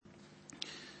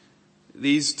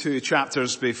These two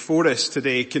chapters before us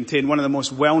today contain one of the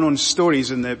most well-known stories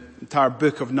in the entire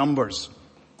book of Numbers.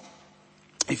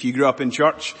 If you grew up in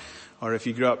church, or if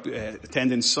you grew up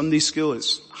attending Sunday school,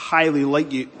 it's highly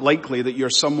likely that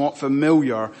you're somewhat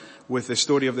familiar with the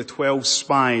story of the 12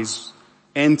 spies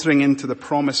entering into the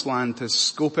promised land to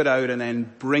scope it out and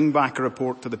then bring back a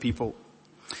report to the people.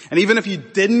 And even if you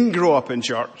didn't grow up in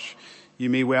church,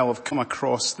 you may well have come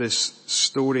across this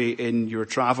story in your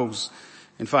travels.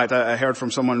 In fact, I heard from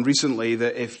someone recently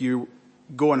that if you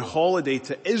go on holiday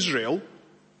to Israel,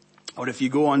 or if you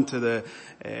go onto the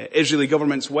Israeli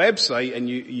government's website and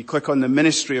you click on the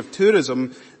Ministry of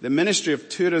Tourism, the Ministry of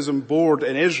Tourism board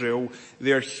in Israel,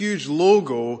 their huge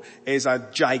logo is a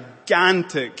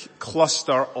gigantic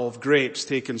cluster of grapes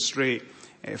taken straight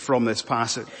from this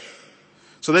passage.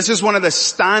 So this is one of the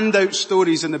standout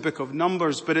stories in the book of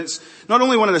Numbers, but it's not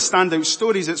only one of the standout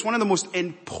stories, it's one of the most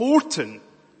important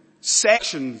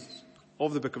sections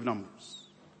of the book of Numbers.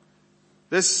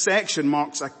 This section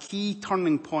marks a key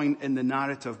turning point in the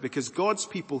narrative because God's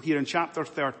people here in chapter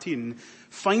 13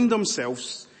 find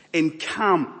themselves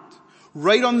encamped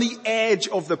right on the edge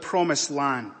of the promised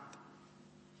land.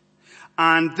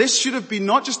 And this should have been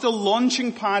not just a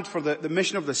launching pad for the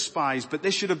mission of the spies, but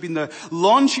this should have been the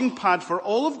launching pad for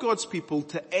all of God's people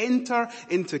to enter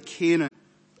into Canaan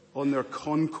on their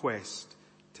conquest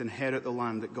to inherit the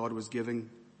land that God was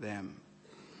giving them.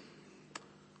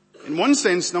 In one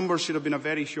sense, Numbers should have been a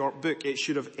very short book. It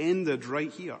should have ended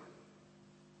right here.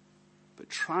 But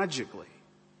tragically,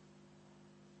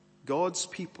 God's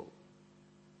people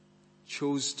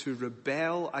chose to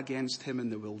rebel against him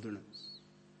in the wilderness,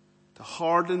 to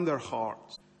harden their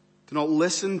hearts, to not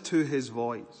listen to his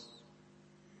voice.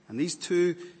 And these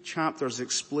two chapters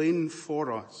explain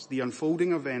for us the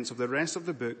unfolding events of the rest of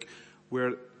the book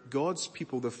where God's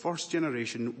people, the first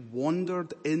generation,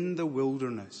 wandered in the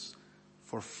wilderness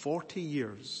for 40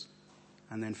 years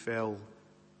and then fell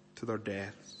to their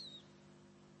deaths.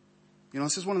 You know,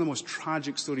 this is one of the most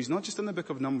tragic stories, not just in the book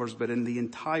of Numbers, but in the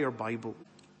entire Bible.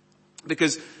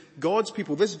 Because God's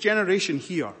people, this generation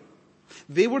here,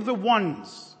 they were the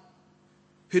ones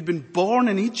who'd been born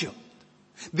in Egypt.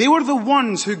 They were the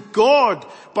ones who God,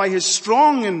 by his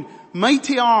strong and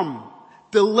mighty arm,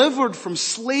 delivered from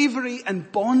slavery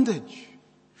and bondage.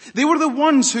 They were the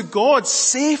ones who God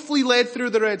safely led through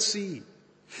the Red Sea.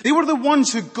 They were the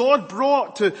ones who God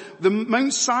brought to the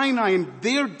Mount Sinai and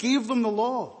there gave them the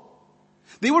law.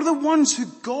 They were the ones who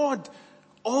God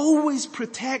always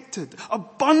protected,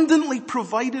 abundantly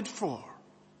provided for.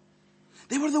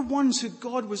 They were the ones who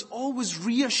God was always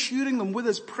reassuring them with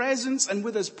his presence and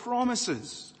with his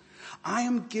promises. I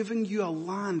am giving you a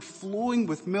land flowing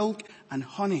with milk and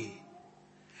honey.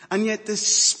 And yet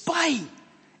despite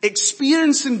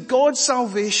experiencing God's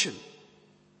salvation,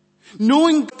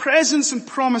 knowing presence and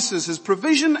promises, his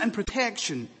provision and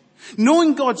protection,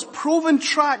 knowing God's proven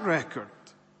track record,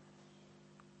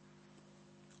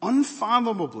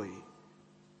 unfathomably,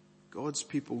 God's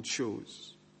people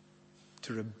chose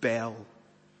to rebel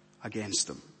against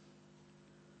him.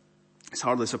 It's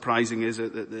hardly surprising, is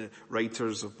it, that the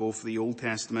writers of both the Old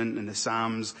Testament and the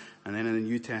Psalms and then in the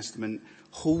New Testament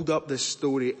hold up this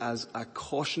story as a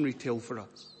cautionary tale for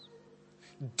us.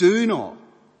 Do not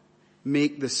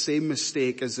make the same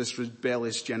mistake as this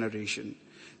rebellious generation.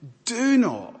 Do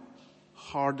not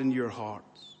harden your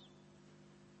hearts.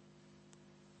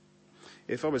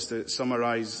 If I was to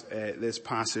summarize this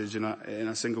passage in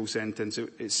a single sentence,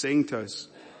 it's saying to us,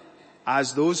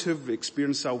 as those who've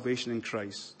experienced salvation in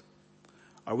Christ,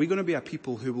 are we going to be a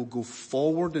people who will go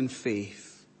forward in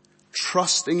faith,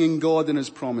 trusting in God and his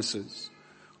promises?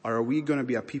 Or are we going to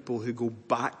be a people who go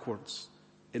backwards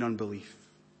in unbelief?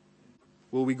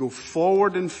 Will we go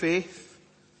forward in faith,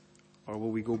 or will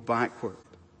we go backward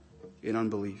in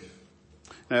unbelief?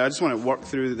 Now, I just want to work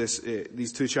through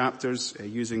these two chapters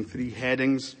using three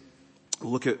headings.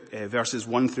 We'll look at verses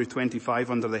 1 through 25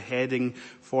 under the heading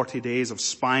 40 days of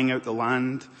spying out the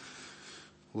land.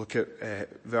 We'll look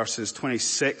at verses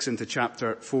 26 into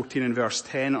chapter 14 and verse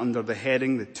 10 under the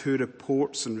heading the two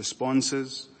reports and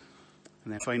responses.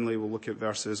 And then finally we'll look at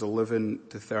verses 11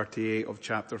 to 38 of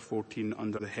chapter 14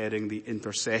 under the heading the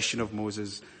intercession of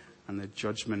Moses and the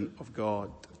judgment of God.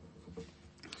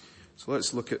 So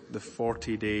let's look at the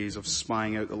 40 days of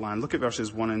spying out the land. Look at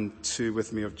verses 1 and 2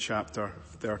 with me of chapter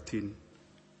 13.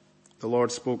 The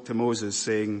Lord spoke to Moses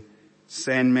saying,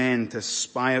 send men to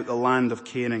spy out the land of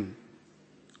Canaan,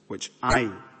 which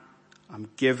I am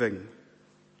giving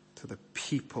to the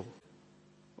people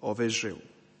of Israel.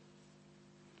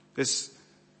 This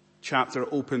chapter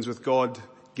opens with God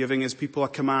giving his people a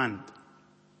command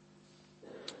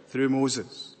through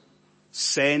Moses.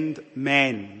 send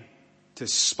men to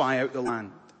spy out the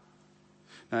land.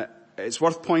 Now, it's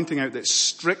worth pointing out that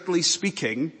strictly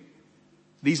speaking,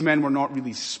 these men were not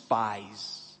really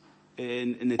spies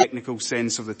in the technical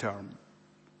sense of the term.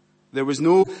 There was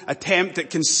no attempt at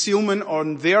concealment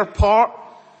on their part,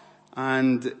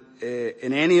 and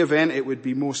in any event, it would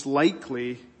be most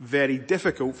likely very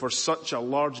difficult for such a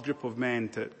large group of men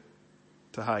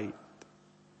to hide.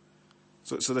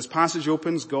 So this passage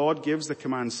opens, God gives the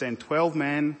command, send 12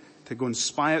 men to go and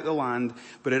spy out the land,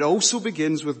 but it also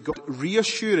begins with God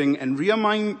reassuring and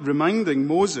reminding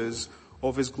Moses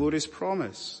of his glorious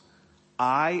promise.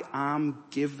 I am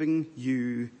giving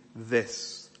you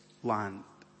this land.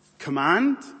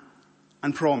 Command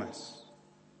and promise.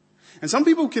 And some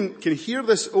people can hear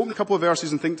this open couple of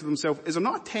verses and think to themselves, is there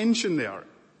not a tension there?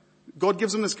 God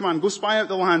gives them this command, go spy out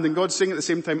the land, and God's saying at the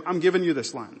same time, I'm giving you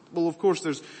this land. Well, of course,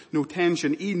 there's no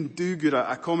tension. Ian Duguid,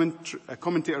 a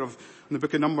commentator on the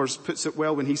book of Numbers, puts it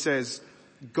well when he says,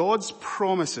 God's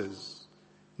promises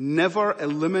never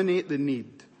eliminate the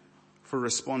need for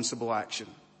responsible action.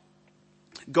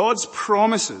 God's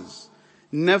promises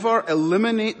never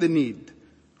eliminate the need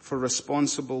for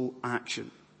responsible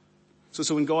action.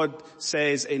 So when God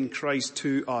says in Christ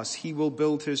to us, he will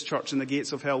build his church and the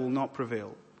gates of hell will not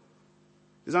prevail,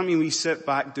 does that mean we sit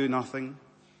back, do nothing?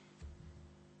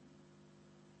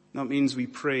 That means we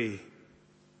pray,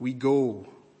 we go,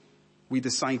 we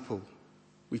disciple,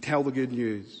 we tell the good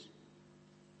news,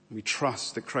 we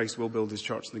trust that Christ will build his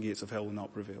church and the gates of hell will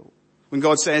not prevail. When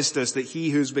God says to us that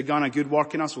he who's begun a good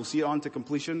work in us will see it on to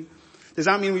completion, does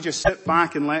that mean we just sit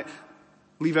back and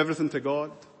leave everything to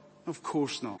God? Of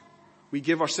course not. We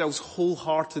give ourselves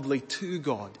wholeheartedly to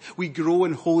God. We grow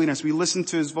in holiness. We listen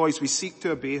to his voice. We seek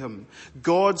to obey him.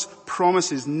 God's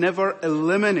promises never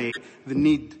eliminate the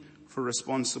need for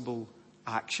responsible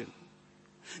action.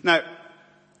 Now,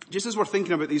 just as we're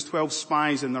thinking about these 12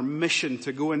 spies and their mission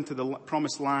to go into the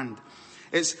promised land,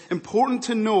 it's important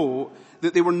to know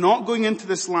that they were not going into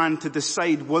this land to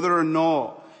decide whether or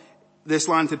not this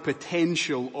land had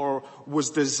potential or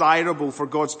was desirable for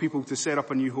God's people to set up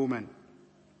a new home in.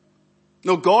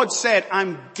 No, God said,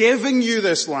 I'm giving you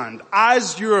this land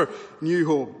as your new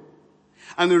home.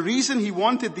 And the reason he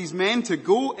wanted these men to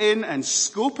go in and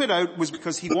scope it out was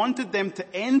because he wanted them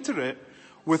to enter it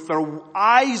with their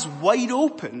eyes wide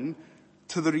open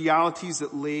to the realities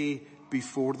that lay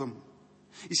before them.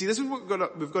 You see, this is what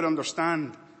we've got to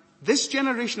understand. This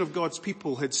generation of God's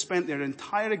people had spent their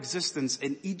entire existence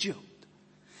in Egypt.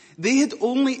 They had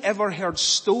only ever heard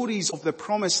stories of the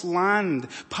promised land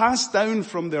passed down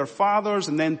from their fathers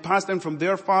and then passed down from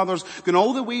their fathers, going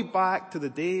all the way back to the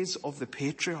days of the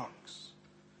patriarchs.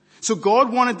 So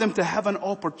God wanted them to have an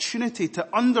opportunity to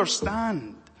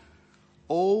understand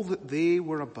all that they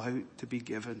were about to be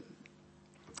given.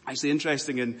 Actually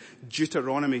interesting, in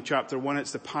Deuteronomy chapter 1,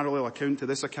 it's the parallel account to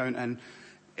this account, and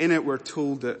in it we're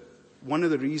told that one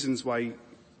of the reasons why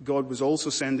God was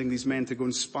also sending these men to go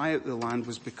and spy out the land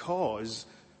was because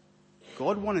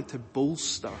God wanted to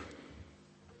bolster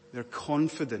their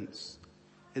confidence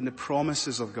in the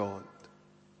promises of God.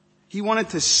 He wanted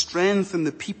to strengthen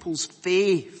the people's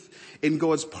faith in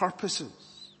God's purposes.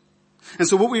 And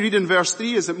so what we read in verse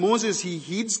 3 is that Moses, he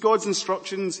heeds God's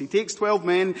instructions. He takes 12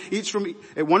 men,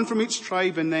 one from each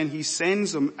tribe, and then he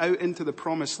sends them out into the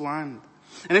promised land.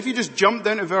 And if you just jump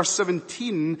down to verse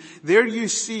 17, there you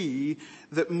see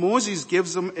that Moses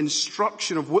gives them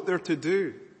instruction of what they're to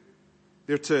do.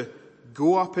 They're to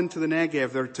go up into the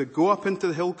Negev. They're to go up into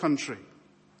the hill country.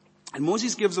 And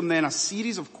Moses gives them then a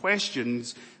series of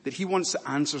questions that he wants the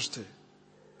answers to.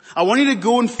 I want you to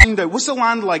go and find out, what's the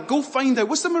land like? Go find out,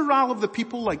 what's the morale of the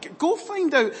people like? Go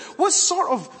find out, what sort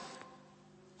of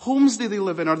homes do they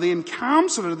live in? Are they in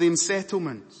camps or are they in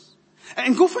settlements?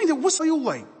 And go find out, what's the soil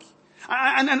like?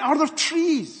 And are there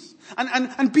trees?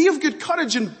 And be of good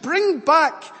courage and bring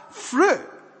back fruit.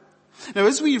 Now,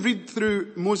 as we read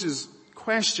through Moses'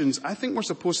 questions, I think we're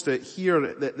supposed to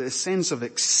hear the sense of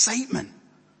excitement.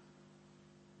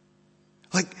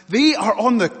 Like, they are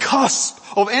on the cusp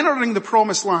of entering the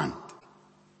promised land.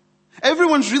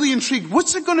 Everyone's really intrigued.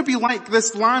 What's it going to be like,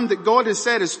 this land that God has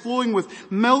said is flowing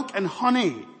with milk and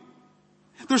honey?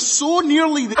 They're so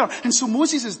nearly there. And so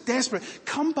Moses is desperate.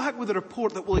 Come back with a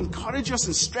report that will encourage us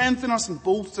and strengthen us and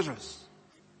bolster us.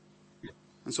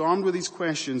 And so armed with these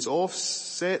questions,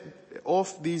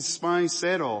 these spies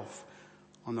set off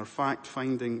on their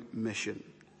fact-finding mission.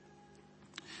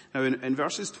 Now in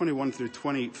verses 21 through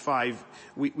 25,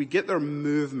 we get their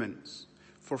movements.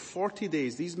 For 40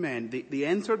 days, these men, they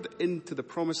entered into the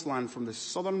promised land from the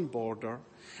southern border,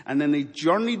 and then they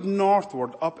journeyed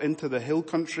northward up into the hill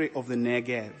country of the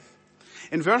Negev.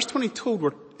 In verse 22,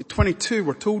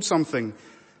 we're told something.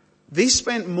 They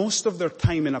spent most of their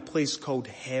time in a place called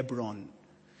Hebron.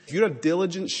 If you're a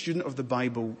diligent student of the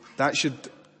Bible, that should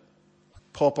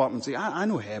pop up and say, I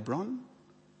know Hebron.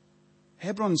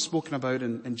 Hebron's spoken about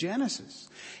in Genesis.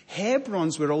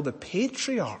 Hebron's where all the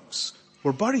patriarchs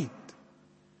were buried.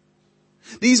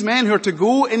 These men who are to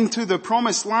go into the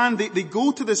promised land, they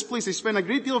go to this place. They spend a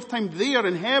great deal of time there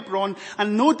in Hebron,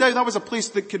 and no doubt that was a place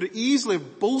that could easily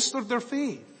have bolstered their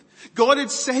faith. God had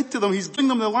said to them, He's giving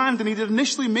them the land, and He'd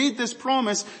initially made this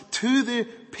promise to the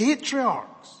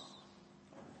patriarchs.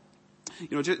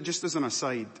 You know, just as an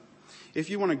aside, if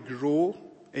you want to grow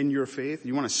in your faith,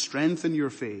 you want to strengthen your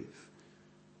faith,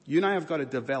 you and I have got to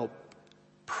develop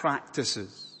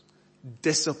practices,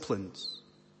 disciplines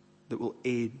that will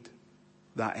aid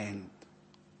that end.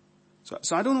 So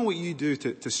I don't know what you do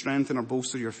to strengthen or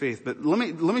bolster your faith, but let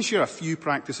me share a few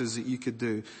practices that you could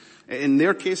do. In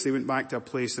their case, they went back to a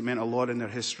place that meant a lot in their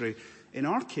history. In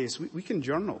our case, we can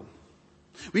journal.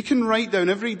 We can write down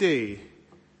every day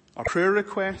our prayer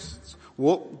requests,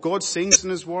 what God's saying in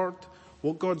His Word,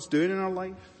 what God's doing in our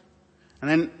life. And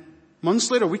then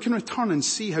months later, we can return and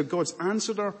see how God's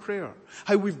answered our prayer,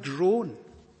 how we've grown.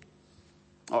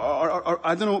 Or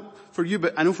I don't know for you,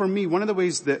 but I know for me, one of the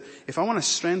ways that if I want to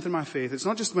strengthen my faith, it's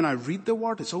not just when I read the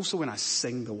Word, it's also when I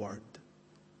sing the Word.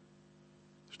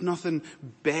 There's nothing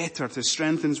better to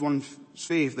strengthen one's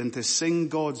faith than to sing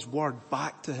God's Word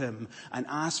back to Him and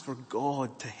ask for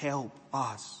God to help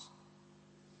us.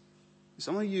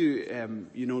 Some of you,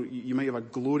 you might have a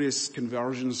glorious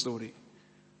conversion story.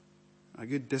 A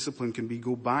good discipline can be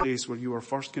go back to the place where you were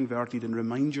first converted and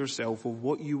remind yourself of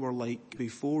what you were like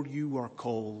before you were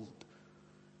called.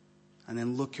 And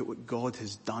then look at what God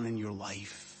has done in your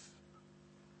life.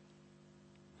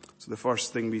 So the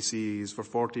first thing we see is for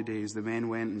 40 days the men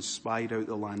went and spied out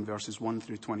the land, verses 1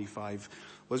 through 25.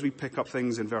 Well, as we pick up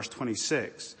things in verse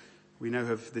 26, we now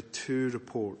have the two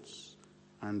reports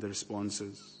and the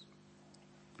responses.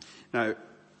 Now,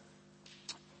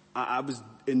 I was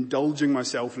indulging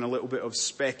myself in a little bit of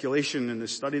speculation in the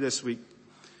study this week.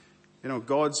 You know,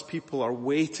 God's people are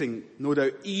waiting, no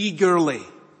doubt eagerly,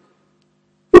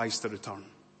 for Christ to return.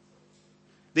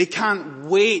 They can't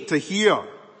wait to hear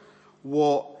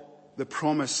what the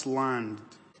promised land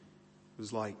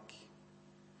was like.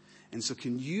 And so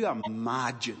can you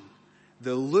imagine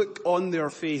the look on their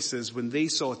faces when they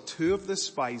saw two of the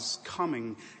spies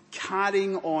coming,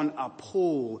 carrying on a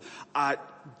pole a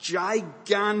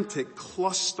gigantic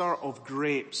cluster of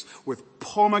grapes with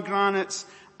pomegranates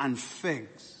and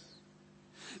figs.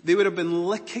 They would have been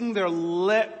licking their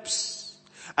lips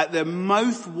at the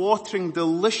mouth-watering,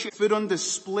 delicious food on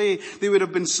display. They would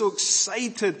have been so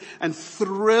excited and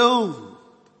thrilled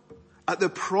at the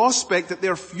prospect that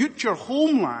their future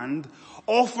homeland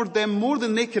offered them more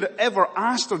than they could have ever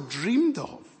asked or dreamed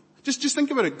of. Just think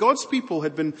about it. God's people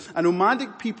had been a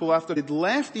nomadic people after they'd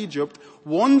left Egypt,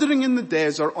 wandering in the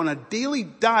desert on a daily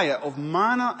diet of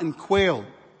manna and quail.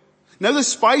 Now the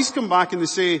spies come back and they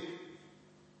say,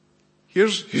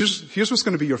 here's what's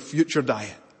going to be your future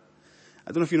diet.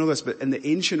 I don't know if you know this, but in the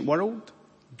ancient world,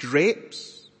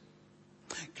 grapes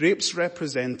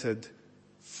represented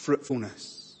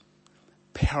fruitfulness,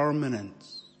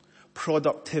 permanence,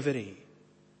 productivity.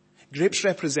 Grapes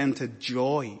represented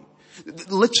joy.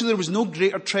 Literally, there was no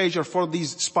greater treasure for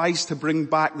these spies to bring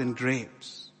back than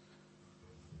grapes.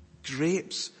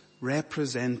 Grapes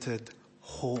represented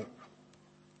hope.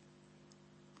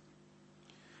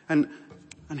 And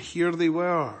here they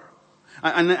were.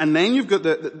 And then you've got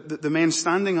the men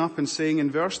standing up and saying in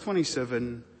verse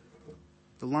 27,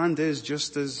 the land is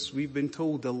just as we've been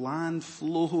told. The land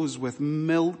flows with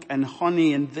milk and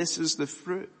honey, and this is the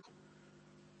fruit.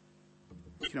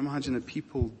 You can imagine the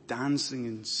people dancing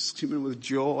and screaming with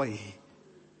joy.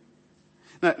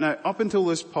 Now, up until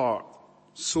this part,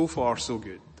 so far so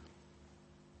good.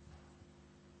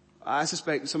 I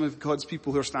suspect some of God's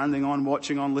people who are standing on,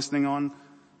 watching on, listening on,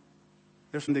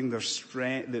 they're finding their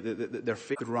strength, their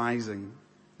faith rising,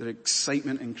 their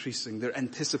excitement increasing, their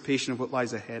anticipation of what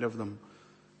lies ahead of them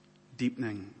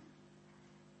deepening.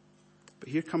 But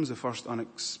here comes the first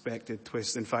unexpected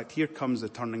twist. In fact, here comes the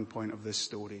turning point of this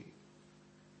story.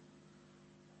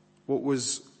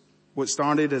 What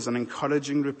started as an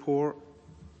encouraging report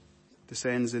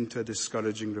descends into a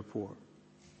discouraging report.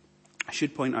 I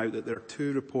should point out that there are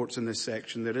two reports in this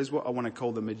section. There is what I want to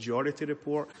call the majority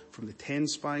report from the 10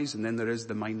 spies, and then there is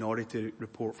the minority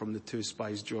report from the 2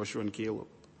 spies, Joshua and Caleb.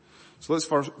 So let's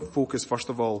focus first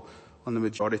of all on the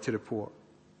majority report.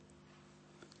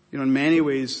 You know, in many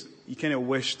ways, you kind of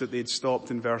wish that they'd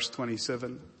stopped in verse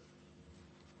 27.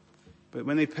 But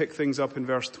when they pick things up in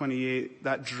verse 28,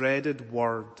 that dreaded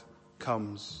word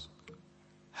comes.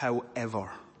 However.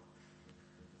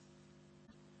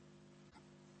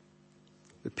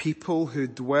 The people who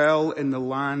dwell in the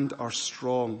land are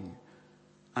strong,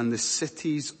 and the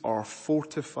cities are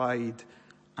fortified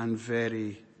and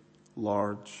very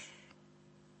large.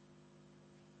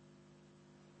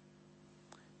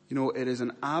 You know, it is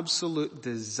an absolute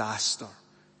disaster,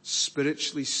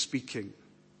 spiritually speaking,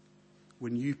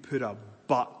 when you put a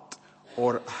but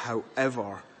or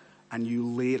however and you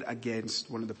lay it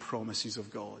against one of the promises of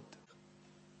God.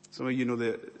 Some of you know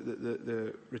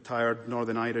the retired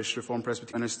Northern Irish Reformed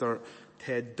Presbyterian minister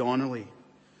Ted Donnelly.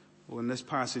 Well, in this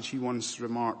passage he once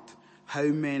remarked, how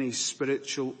many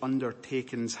spiritual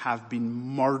undertakings have been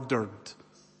murdered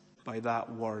by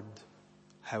that word,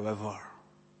 however.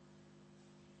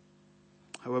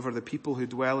 However, the people who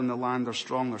dwell in the land are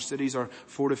strong. Their cities are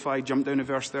fortified. Jump down to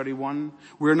verse 31.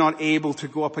 We're not able to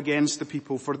go up against the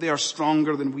people, for they are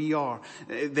stronger than we are.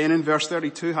 Then in verse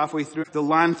 32, halfway through, the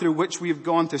land through which we have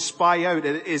gone to spy out,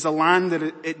 it is a land that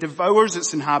it devours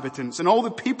its inhabitants. And all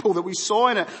the people that we saw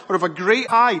in it are of a great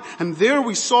height. And there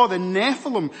we saw the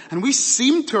Nephilim, and we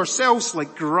seemed to ourselves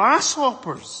like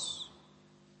grasshoppers.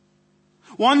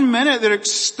 One minute they're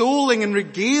extolling and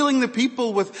regaling the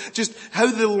people with just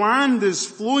how the land is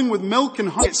flowing with milk and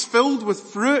honey. It's filled with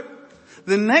fruit.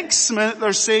 The next minute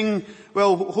they're saying,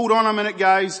 well, hold on a minute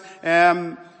guys.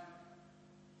 The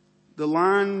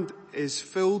land is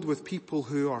filled with people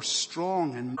who are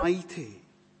strong and mighty.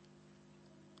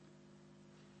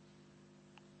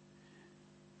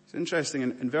 It's interesting.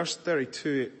 In verse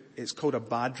 32, it's called a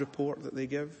bad report that they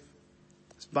give.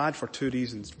 It's bad for two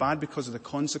reasons. Bad because of the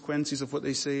consequences of what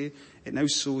they say. It now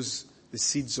sows the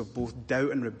seeds of both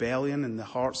doubt and rebellion in the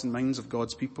hearts and minds of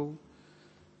God's people.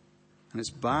 And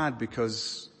it's bad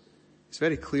because it's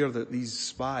very clear that these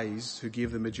spies who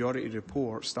gave the majority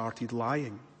report started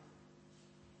lying.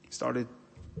 Started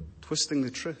twisting the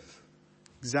truth,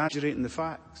 exaggerating the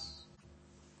facts.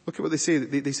 Look at what they say.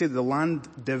 They say the land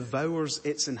devours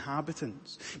its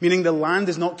inhabitants. Meaning the land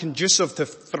is not conducive to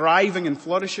thriving and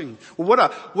flourishing. Well,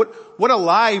 what a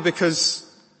lie, because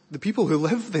the people who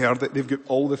live there, they've got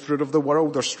all the fruit of the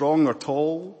world, they're strong, they're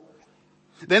tall.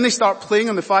 Then they start playing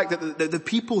on the fact that the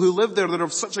people who live there, they're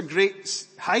of such a great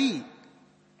height.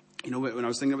 You know, when I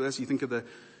was thinking about this, you think of the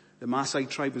Maasai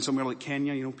tribe in somewhere like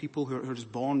Kenya, you know, people who are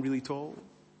just born really tall.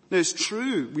 Now it's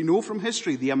true, we know from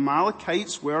history, the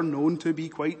Amalekites were known to be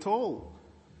quite tall.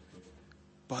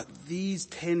 But these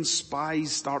 10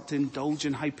 spies start to indulge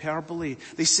in hyperbole.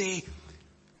 They say,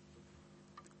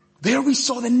 there we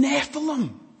saw the Nephilim.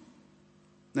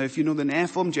 Now if you know the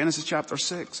Nephilim, Genesis chapter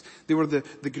 6, they were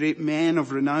the great men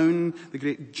of renown, the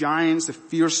great giants, the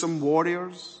fearsome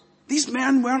warriors. These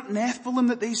men weren't Nephilim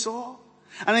that they saw.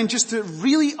 And then just to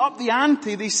really up the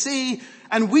ante, they say,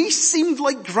 and we seemed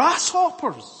like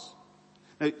grasshoppers.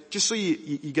 Now, just so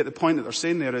you get the point that they're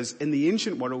saying there is, in the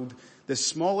ancient world, the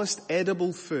smallest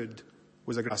edible food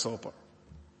was a grasshopper.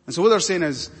 And so what they're saying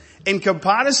is, in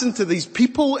comparison to these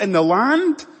people in the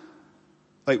land,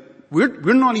 like,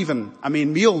 we're not even a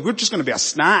main meal, we're just going to be a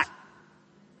snack.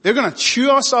 They're going to chew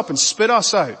us up and spit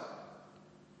us out.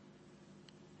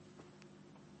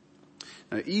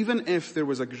 Now, even if there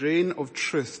was a grain of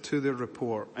truth to their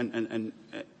report, and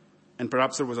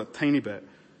perhaps there was a tiny bit,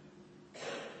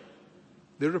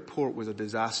 their report was a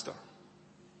disaster.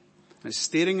 And it's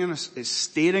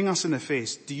staring us in the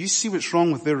face. Do you see what's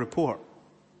wrong with their report?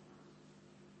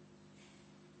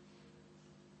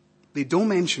 They don't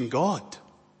mention God.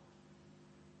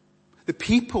 The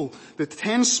people, the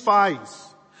 10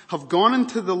 spies, have gone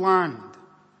into the land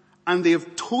and they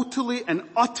have totally and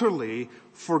utterly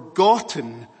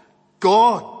forgotten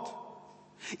God.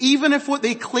 Even if what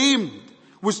they claimed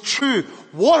was true,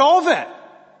 what of it?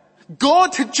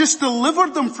 God had just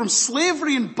delivered them from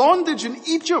slavery and bondage in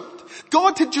Egypt.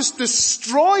 God had just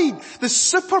destroyed the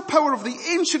superpower of the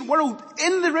ancient world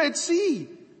in the Red Sea.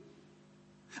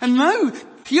 And now,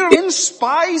 here in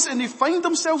spies, and they find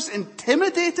themselves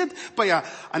intimidated by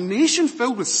a nation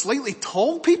filled with slightly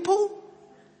tall people.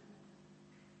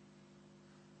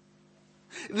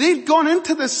 They'd gone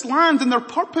into this land and their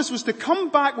purpose was to come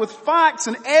back with facts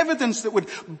and evidence that would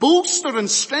bolster and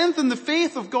strengthen the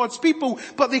faith of God's people,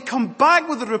 but they come back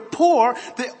with a report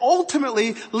that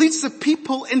ultimately leads the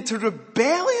people into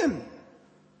rebellion.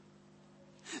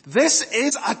 This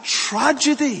is a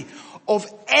tragedy of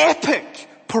epic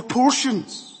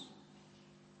proportions.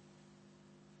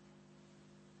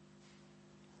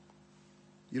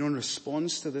 You know, in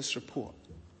response to this report,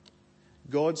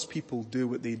 God's people do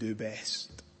what they do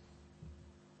best.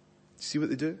 See what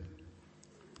they do?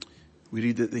 we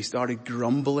read that they started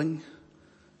grumbling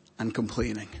and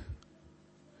complaining.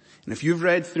 And if you've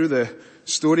read through the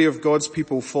story of God's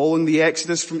people following the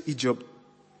Exodus from Egypt,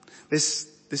 this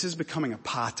is becoming a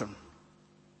pattern.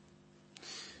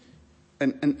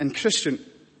 And Christian,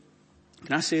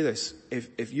 can I say this?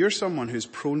 If you're someone who's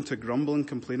prone to grumble and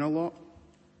complain a lot,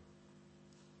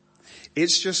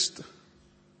 it's just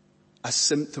a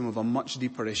symptom of a much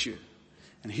deeper issue.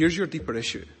 And here's your deeper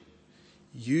issue.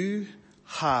 You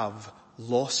have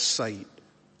lost sight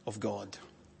of God.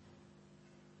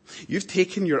 You've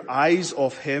taken your eyes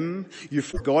off Him, you've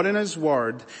forgotten His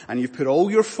Word, and you've put all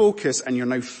your focus and you're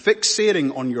now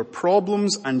fixating on your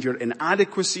problems and your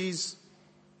inadequacies.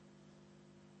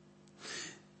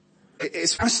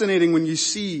 It's fascinating when you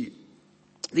see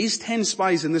these 10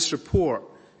 spies in this report,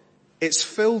 it's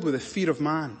filled with the fear of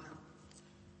man.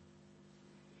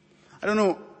 I don't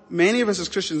know, many of us as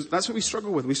Christians, that's what we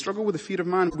struggle with. We struggle with the fear of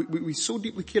man. We so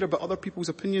deeply care about other people's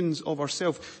opinions of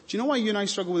ourselves. Do you know why you and I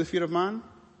struggle with the fear of man?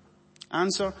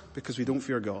 Answer, because we don't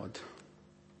fear God.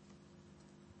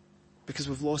 Because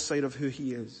we've lost sight of who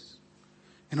He is,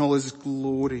 in all His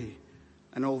glory,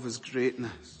 and all of His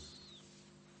greatness.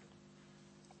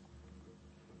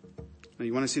 Now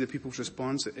you want to see the people's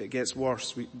response? It gets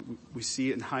worse. We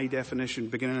see it in high definition,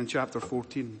 beginning in chapter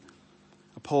 14.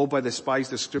 Appalled by the spies'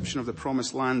 description of the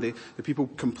promised land, the people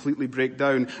completely break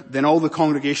down. Then all the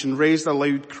congregation raised a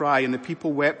loud cry, and the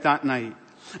people wept that night.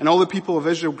 And all the people of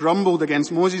Israel grumbled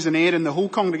against Moses and Aaron. The whole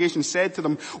congregation said to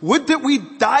them, "Would that we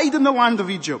died in the land of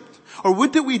Egypt, or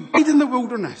would that we died in the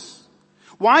wilderness.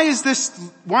 Why is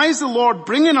the Lord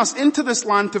bringing us into this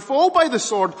land to fall by the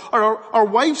sword, or our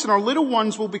wives and our little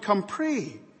ones will become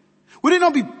prey? Would it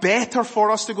not be better for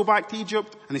us to go back to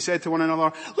Egypt?" And they said to one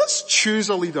another, "Let's choose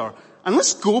a leader and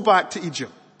let's go back to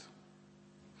Egypt."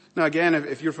 Now again,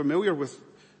 if you're familiar with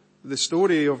the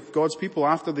story of God's people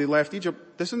after they left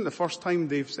Egypt, this isn't the first time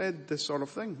they've said this sort of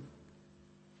thing.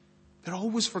 They're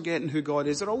always forgetting who God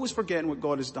is. They're always forgetting what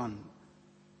God has done.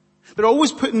 They're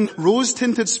always putting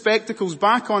rose-tinted spectacles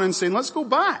back on and saying, "Let's go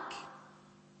back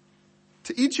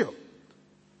to Egypt."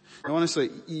 Now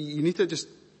honestly, you need to just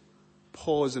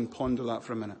pause and ponder that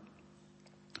for a minute.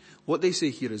 What they say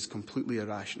here is completely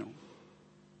irrational.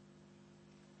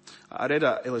 I read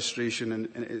an illustration and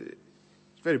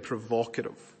it's very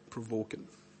provoking.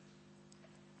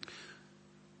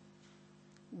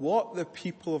 What the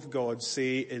people of God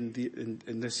say in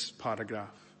this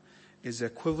paragraph is the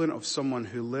equivalent of someone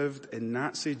who lived in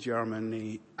Nazi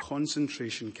Germany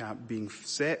concentration camp being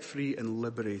set free and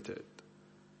liberated,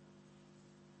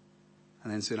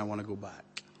 and then saying, "I want to go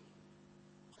back.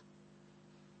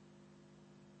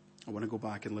 I want to go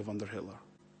back and live under Hitler."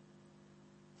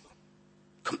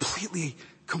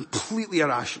 Completely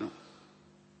irrational.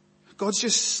 God's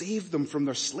just saved them from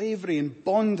their slavery and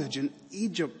bondage in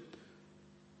Egypt,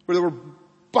 where their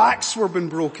backs were being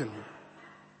broken.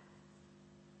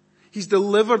 He's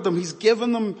delivered them. He's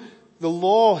given them the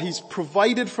law. He's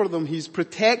provided for them. He's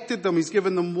protected them. He's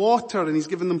given them water, and He's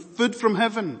given them food from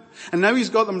heaven. And now He's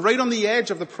got them right on the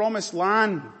edge of the promised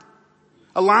land.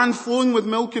 A land flowing with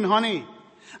milk and honey.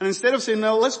 And instead of saying,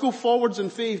 "Now let's go forwards in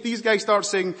faith," these guys start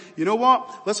saying, "You know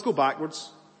what? Let's go backwards.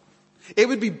 It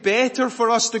would be better for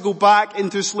us to go back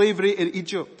into slavery in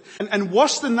Egypt." And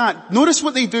worse than that, notice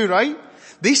what they do, right?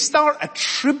 They start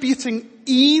attributing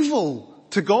evil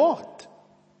to God.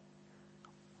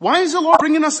 Why is the Lord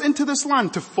bringing us into this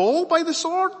land? To fall by the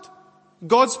sword?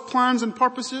 God's plans and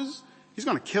purposes? He's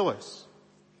going to kill us.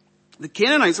 The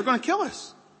Canaanites are going to kill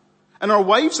us. And our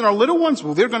wives and our little ones,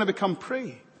 well, they're going to become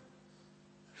prey.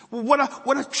 Well,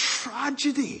 what a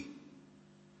tragedy.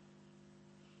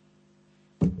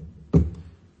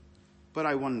 But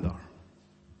I wonder,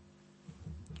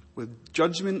 with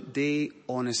Judgment Day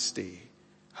honesty,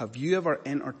 have you ever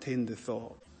entertained the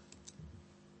thought,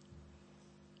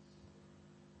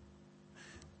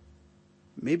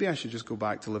 maybe I should just go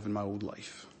back to living my old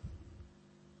life?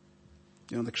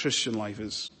 You know, the Christian life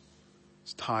is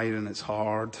tiring, it's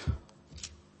hard.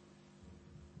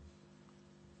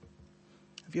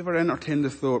 Have you ever entertained the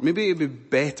thought, maybe it'd be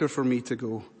better for me to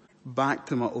go back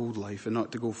to my old life and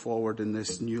not to go forward in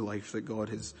this new life that God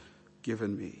has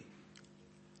given me?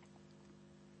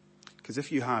 Because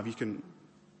if you have, you can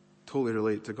totally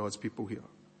relate to God's people here.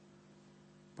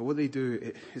 But what they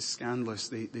do is scandalous.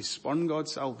 They spurn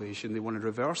God's salvation. They want to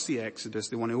reverse the Exodus.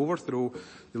 They want to overthrow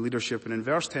the leadership. And in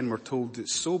verse 10 we're told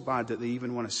it's so bad that they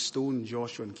even want to stone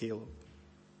Joshua and Caleb.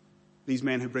 These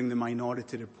men who bring the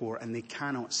minority report, and they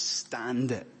cannot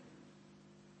stand it.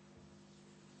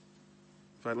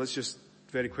 In fact, let's just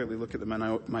very quickly look at the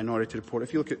minority report.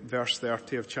 If you look at verse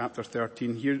 30 of chapter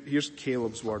 13, here's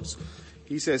Caleb's words.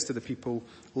 he says to the people,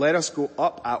 let us go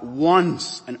up at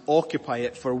once and occupy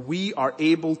it, for we are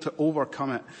able to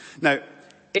overcome it. Now,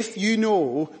 if you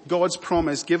know God's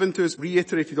promise given to us,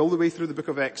 reiterated all the way through the book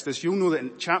of Exodus, you'll know that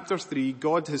in chapter 3,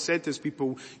 God has said to his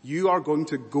people, you are going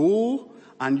to go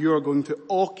and you are going to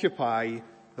occupy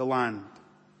the land.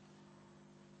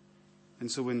 And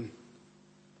so when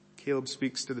Caleb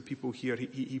speaks to the people here,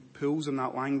 he pulls on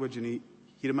that language and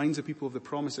he reminds the people of the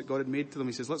promise that God had made to them.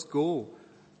 He says, let's go.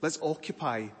 Let's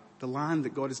occupy the land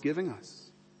that God is giving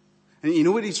us. And you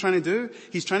know what he's trying to do?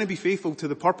 He's trying to be faithful to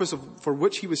the purpose for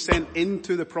which he was sent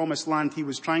into the promised land. He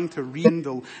was trying to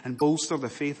rekindle and bolster the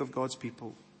faith of God's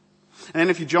people. And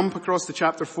then if you jump across to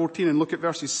chapter 14 and look at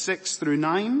verses 6 through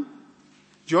 9,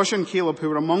 Joshua and Caleb, who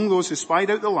were among those who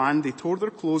spied out the land, they tore their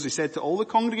clothes. They said to all the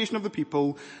congregation of the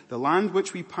people, the land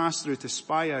which we passed through to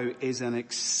spy out is an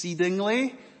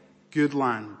exceedingly good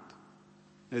land.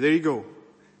 Now there you go.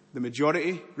 The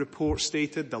majority report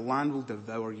stated the land will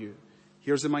devour you.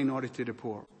 Here's the minority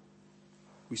report.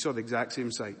 We saw the exact same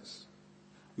sights.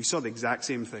 We saw the exact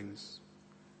same things.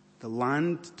 The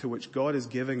land to which God is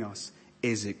giving us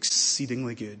is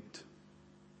exceedingly good.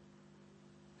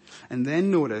 And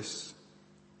then notice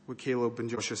what Caleb and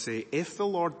Joshua say. If the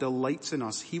Lord delights in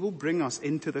us, he will bring us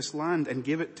into this land and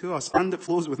give it to us, land that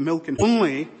flows with milk and honey.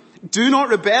 Only do not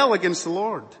rebel against the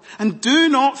Lord, and do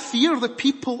not fear the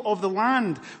people of the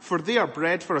land, for they are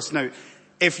bread for us. Now,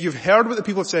 if you've heard what the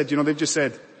people have said, they've just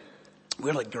said,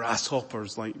 we're like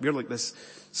grasshoppers, we're like this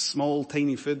small,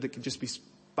 tiny food that could just be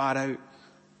spat out.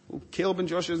 Well, Caleb and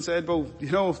Joshua said,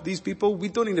 these people, we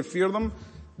don't need to fear them.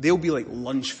 They'll be like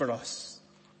lunch for us.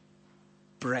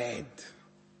 Bread.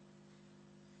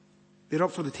 They're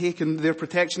up for the taking. Their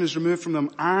protection is removed from them,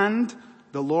 and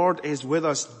the Lord is with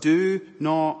us. Do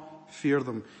not fear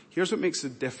them. Here's what makes the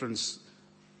difference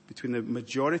between the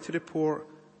majority report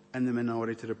and the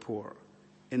minority report.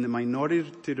 In the minority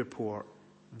report,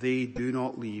 they do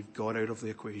not leave God out of the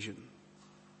equation.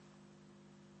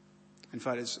 In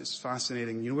fact, it's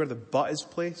fascinating. You know where the but is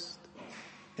placed?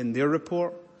 In their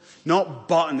report? Not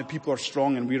but and the people are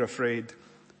strong and we're afraid.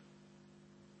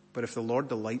 But if the Lord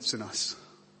delights in us,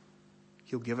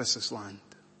 he'll give us this land.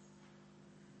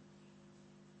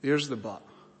 Here's the but.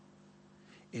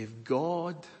 If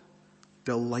God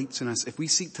delights in us, if we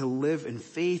seek to live in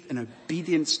faith and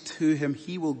obedience to him,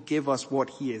 he will give us what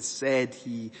he has said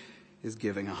he is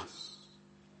giving us.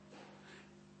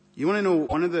 You want to know,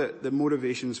 one of the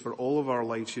motivations for all of our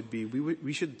lives should be,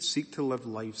 we should seek to live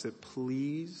lives that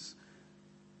please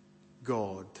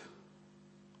God.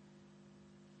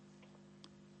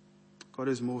 God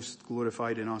is most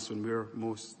glorified in us when we're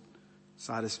most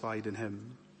satisfied in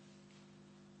him.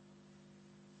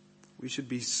 We should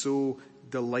be so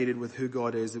delighted with who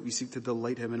God is that we seek to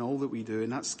delight him in all that we do.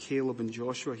 And that's Caleb and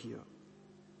Joshua here.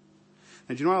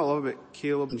 And do you know what I love about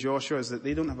Caleb and Joshua is that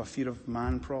they don't have a fear of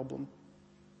man problem.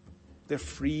 They're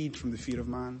freed from the fear of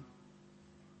man.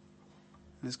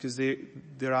 And it's because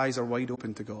their eyes are wide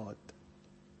open to God.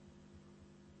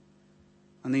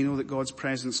 And they know that God's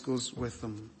presence goes with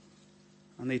them.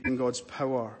 And they think God's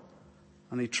power.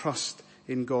 And they trust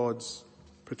in God's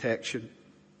protection.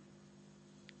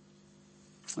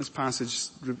 This passage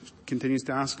continues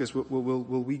to ask us, will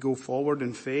we go forward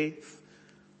in faith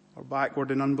or backward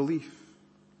in unbelief?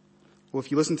 Well,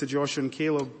 if you listen to Joshua and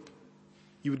Caleb,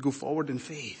 you would go forward in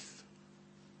faith.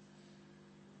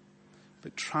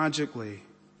 But tragically,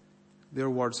 their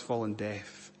words fall on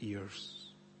deaf ears.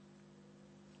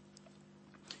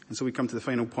 And so we come to the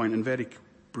final point, and very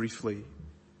briefly,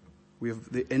 we have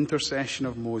the intercession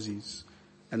of Moses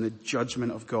and the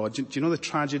judgment of God. Do you know the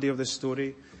tragedy of this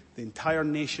story? The entire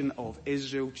nation of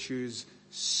Israel choose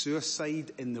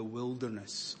suicide in the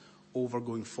wilderness over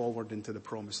going forward into the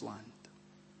promised land.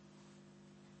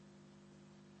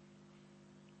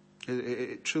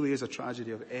 It truly is a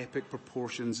tragedy of epic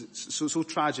proportions. It's so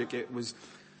tragic it was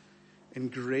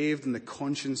engraved in the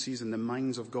consciences and the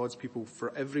minds of God's people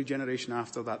for every generation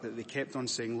after that they kept on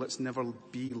saying, let's never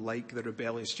be like the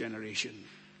rebellious generation.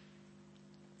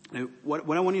 Now, what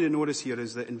I want you to notice here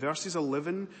is that in verses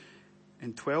 11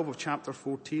 and 12 of chapter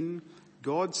 14,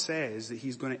 God says that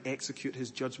he's going to execute his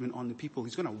judgment on the people.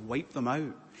 He's going to wipe them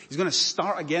out. He's going to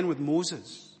start again with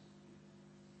Moses.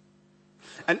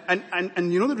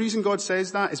 And you know the reason God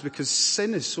says that is because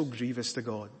sin is so grievous to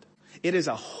God. It is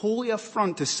a holy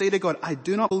affront to say to God, I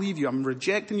do not believe you. I'm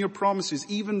rejecting your promises.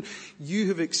 Even you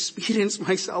have experienced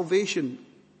my salvation.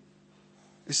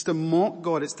 It's to mock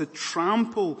God. It's to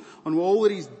trample on all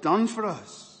that he's done for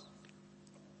us.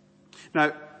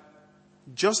 Now,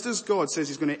 just as God says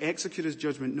he's going to execute his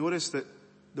judgment, notice that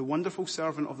the wonderful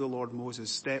servant of the Lord,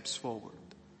 Moses, steps forward.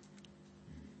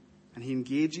 And he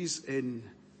engages in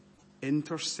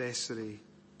intercessory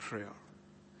prayer.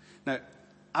 Now,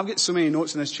 I've got so many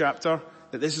notes in this chapter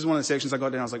that this is one of the sections I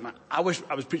got down. I was like, man, I wish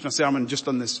I was preaching a sermon just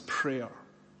on this prayer.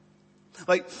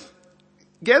 Like,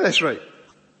 get this right.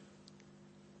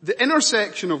 The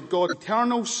intersection of God's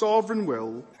eternal sovereign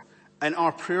will and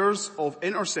our prayers of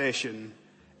intercession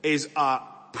is a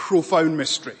profound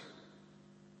mystery.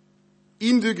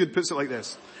 Ian Duguid puts it like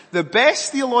this. The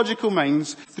best theological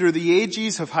minds through the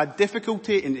ages have had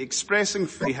difficulty in expressing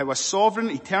fully how a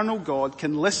sovereign, eternal God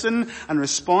can listen and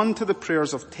respond to the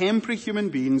prayers of temporary human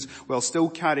beings while still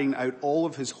carrying out all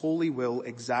of his holy will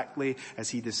exactly as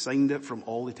he designed it from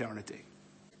all eternity.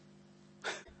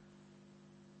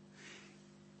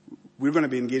 We're going to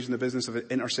be engaged in the business of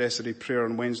intercessory prayer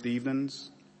on Wednesday evenings.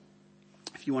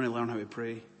 If you want to learn how to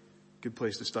pray, good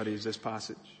place to study is this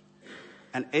passage.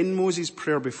 And in Moses'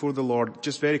 prayer before the Lord,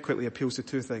 just very quickly appeals to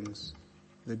two things.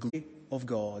 The glory of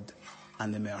God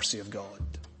and the mercy of God.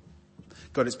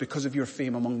 God, it's because of your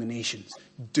fame among the nations.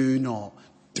 Do not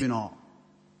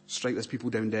strike this people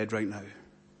down dead right now.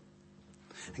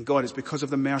 And God, it's because of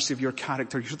the mercy of your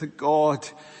character. You're the God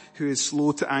who is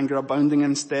slow to anger, abounding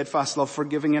in steadfast love,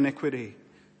 forgiving iniquity.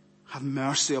 Have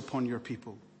mercy upon your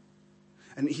people.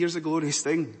 And here's the glorious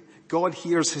thing. God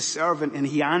hears his servant and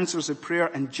he answers a prayer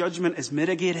and judgment is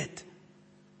mitigated.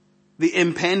 The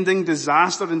impending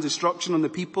disaster and destruction on the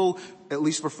people, at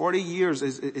least for 40 years,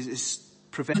 is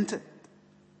prevented.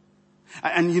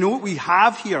 And you know what we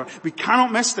have here? We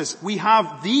cannot miss this. We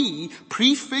have the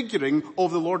prefiguring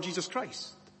of the Lord Jesus Christ.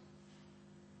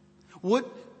 What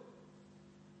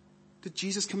did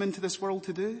Jesus come into this world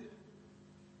to do?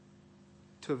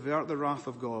 To avert the wrath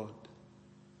of God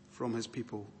from his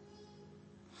people.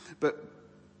 But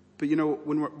you know,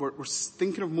 when we're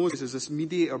thinking of Moses as this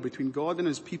mediator between God and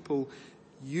his people,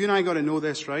 you and I got to know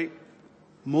this, right?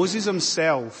 Moses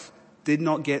himself did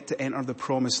not get to enter the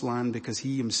promised land because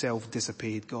he himself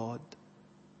disobeyed God.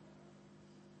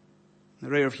 The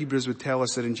writer of Hebrews would tell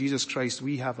us that in Jesus Christ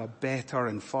we have a better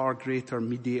and far greater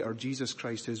mediator, Jesus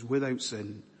Christ, who is without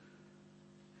sin.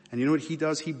 And you know what he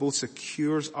does? He both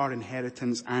secures our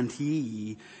inheritance and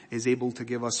he is able to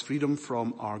give us freedom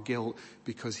from our guilt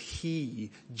because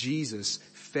he, Jesus,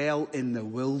 fell in the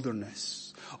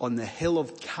wilderness on the hill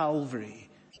of Calvary.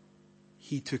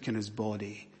 He took in his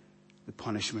body the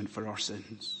punishment for our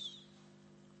sins.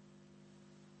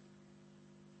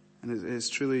 And it's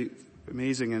truly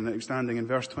amazing and outstanding. In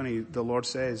verse 20, the Lord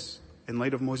says, in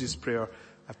light of Moses' prayer,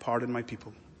 I've pardoned my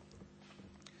people.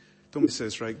 Don't miss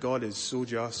this, right? God is so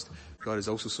just. God is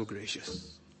also so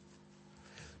gracious.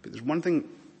 But there's one thing,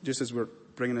 just as we're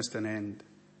bringing this to an end.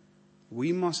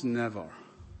 We must never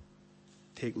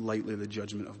take lightly the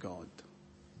judgment of God.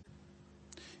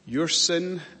 Your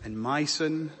sin and my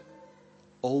sin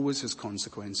always has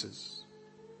consequences.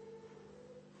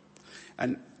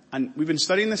 And we've been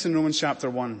studying this in Romans chapter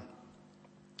 1.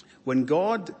 When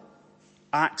God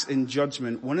acts in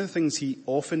judgment, one of the things he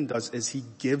often does is he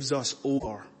gives us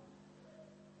over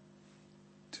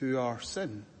to our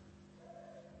sin.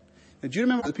 Now, do you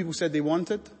remember what the people said they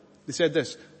wanted? They said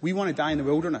this, we want to die in the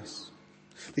wilderness.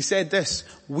 They said this,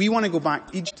 we want to go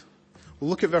back to Egypt. Well,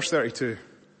 look at verse 32.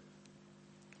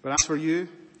 But as for you,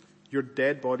 your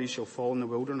dead bodies shall fall in the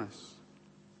wilderness.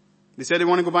 They said they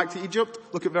want to go back to Egypt.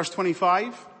 Look at verse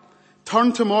 25.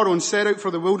 Turn tomorrow and set out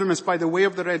for the wilderness by the way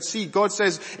of the Red Sea. God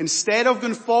says, instead of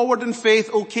going forward in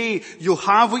faith, okay, you'll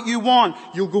have what you want.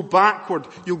 You'll go backward.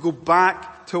 You'll go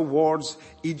back towards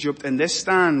Egypt. And this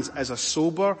stands as a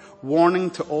sober warning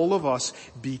to all of us.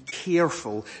 Be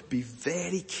careful. Be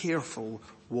very careful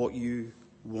what you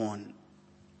want.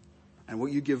 And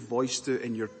what you give voice to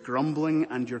in your grumbling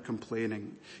and your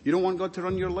complaining. You don't want God to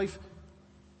run your life?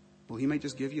 Well, he might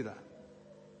just give you that.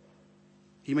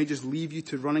 He might just leave you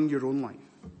to running your own life.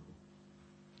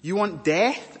 You want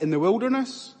death in the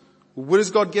wilderness? Well, what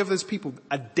does God give his people?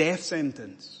 A death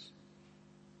sentence.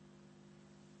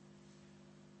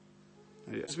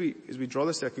 As we draw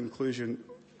this to a conclusion,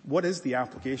 what is the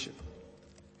application?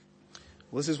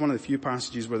 Well, this is one of the few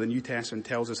passages where the New Testament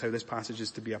tells us how this passage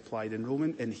is to be applied.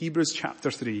 In Hebrews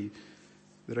chapter 3,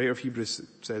 the writer of Hebrews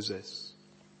says this,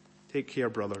 take care,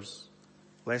 brothers,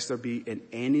 lest there be in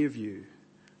any of you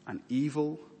an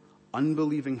evil,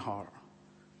 unbelieving heart,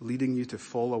 leading you to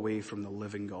fall away from the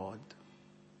living God.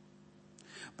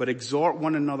 But exhort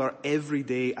one another every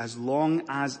day as long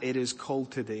as it is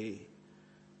called today,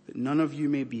 that none of you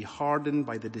may be hardened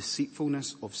by the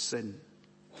deceitfulness of sin.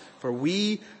 For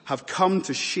we have come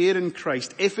to share in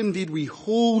Christ, if indeed we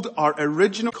hold our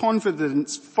original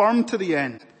confidence firm to the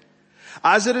end.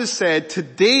 As it is said,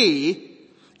 today,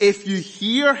 if you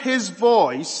hear his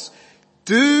voice,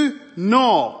 Do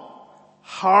not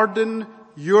harden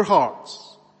your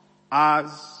hearts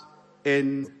as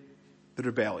in the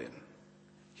rebellion.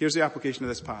 Here's the application of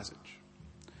this passage.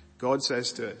 God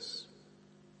says to us,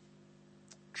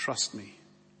 trust me.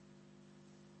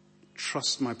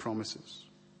 Trust my promises.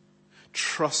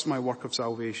 Trust my work of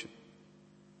salvation.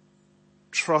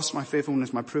 Trust my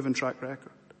faithfulness, my proven track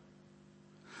record.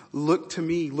 Look to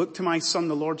me, look to my Son,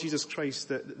 the Lord Jesus Christ,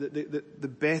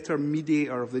 the better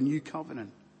mediator of the new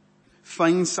covenant.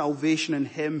 Find salvation in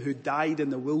him who died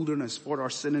in the wilderness for our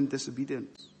sin and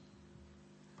disobedience.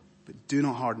 But do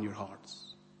not harden your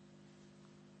hearts.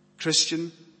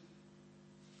 Christian,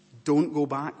 don't go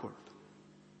backward.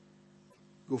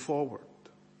 Go forward.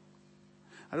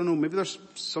 I don't know, maybe there's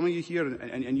some of you here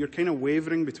and you're kind of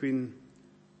wavering between,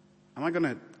 am I going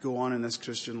to go on in this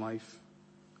Christian life?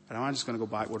 Or am I just going to go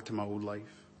backward to my old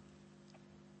life?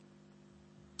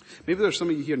 Maybe there's some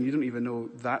of you here and you don't even know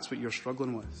that's what you're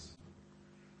struggling with.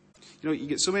 You know, you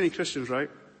get so many Christians, right?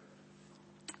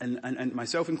 And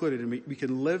myself included, and we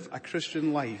can live a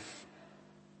Christian life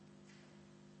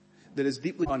that is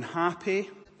deeply unhappy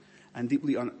and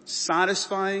deeply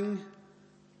unsatisfying.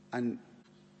 And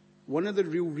one of the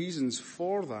real reasons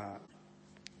for that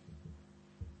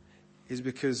is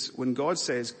because when God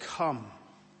says, come,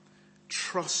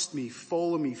 trust me,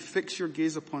 follow me, fix your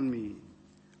gaze upon me,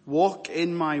 walk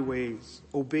in my ways,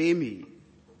 obey me,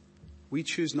 we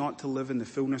choose not to live in the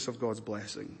fullness of God's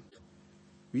blessing.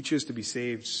 We choose to be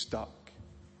saved, stuck,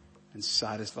 and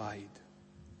satisfied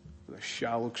with a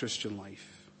shallow Christian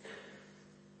life.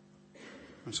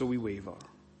 And so we waver.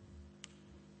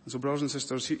 And so brothers and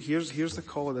sisters, here's the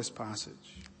call of this passage.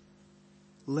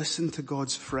 Listen to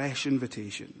God's fresh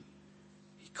invitation.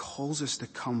 He calls us to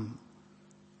come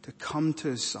to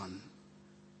his Son,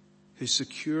 who's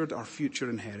secured our future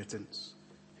inheritance,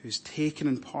 who's taken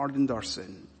and pardoned our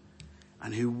sin,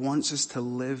 and who wants us to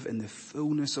live in the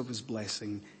fullness of his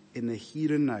blessing in the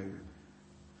here and now,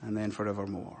 and then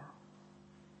forevermore.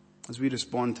 As we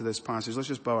respond to this passage, let's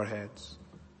just bow our heads.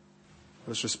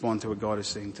 Let's respond to what God is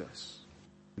saying to us.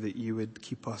 That you would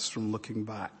keep us from looking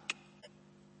back,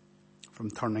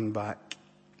 from turning back,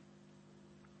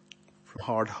 from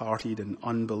hard-hearted and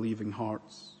unbelieving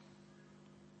hearts.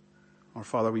 Our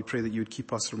Father, we pray that you would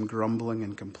keep us from grumbling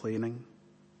and complaining.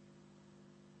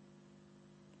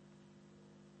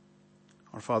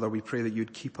 Our Father, we pray that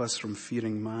you'd keep us from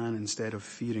fearing man instead of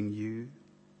fearing you.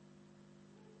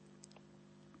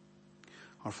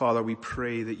 Our Father, we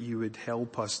pray that you would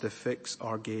help us to fix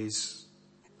our gaze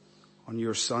on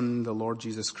your Son, the Lord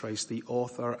Jesus Christ, the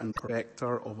author and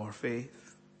perfecter of our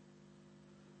faith,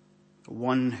 the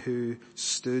one who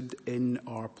stood in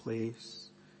our place,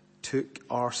 took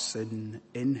our sin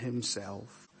in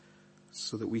himself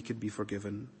so that we could be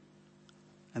forgiven,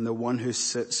 and the one who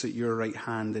sits at your right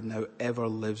hand and now ever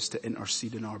lives to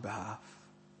intercede in our behalf.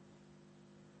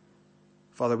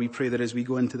 Father, we pray that as we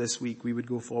go into this week, we would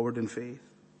go forward in faith.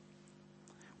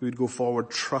 We would go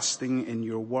forward trusting in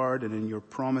your word and in your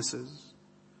promises.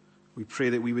 We pray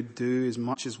that we would do as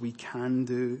much as we can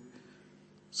do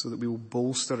so that we will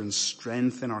bolster and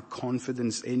strengthen our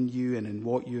confidence in you and in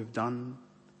what you have done.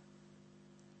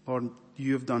 Lord,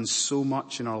 you have done so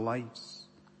much in our lives.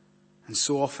 And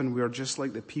so often we are just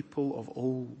like the people of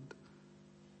old.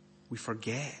 We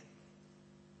forget.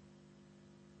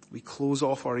 We close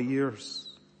off our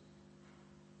ears.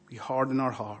 We harden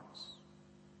our hearts.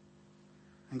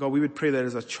 And God, we would pray that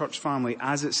as a church family,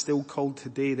 as it's still called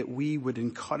today, that we would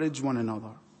encourage one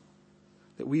another,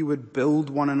 that we would build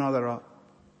one another up,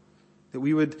 that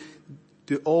we would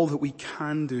do all that we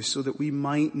can do so that we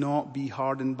might not be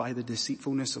hardened by the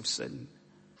deceitfulness of sin,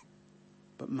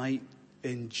 but might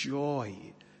enjoy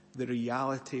the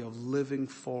reality of living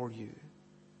for you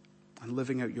and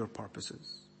living out your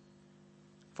purposes.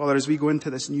 Father, as we go into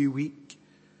this new week,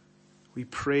 we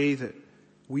pray that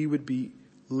we would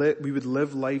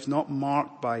live lives not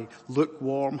marked by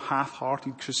lukewarm,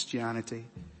 half-hearted Christianity,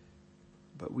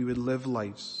 but we would live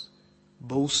lives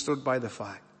bolstered by the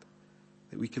fact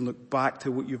that we can look back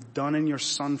to what you've done in your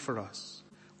Son for us.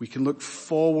 We can look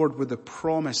forward with the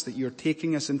promise that you're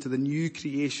taking us into the new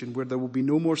creation where there will be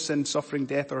no more sin, suffering,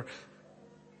 death, or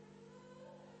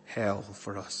hell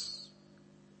for us.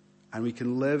 And we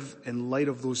can live in light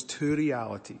of those two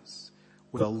realities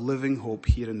with a living hope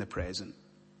here in the present.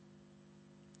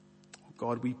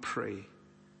 God, we pray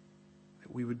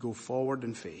that we would go forward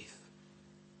in faith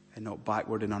and not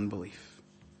backward in unbelief.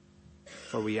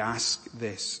 For we ask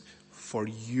this for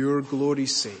your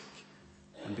glory's sake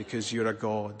and because you're a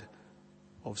God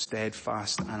of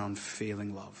steadfast and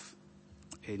unfailing love.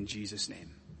 In Jesus'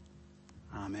 name,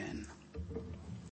 amen.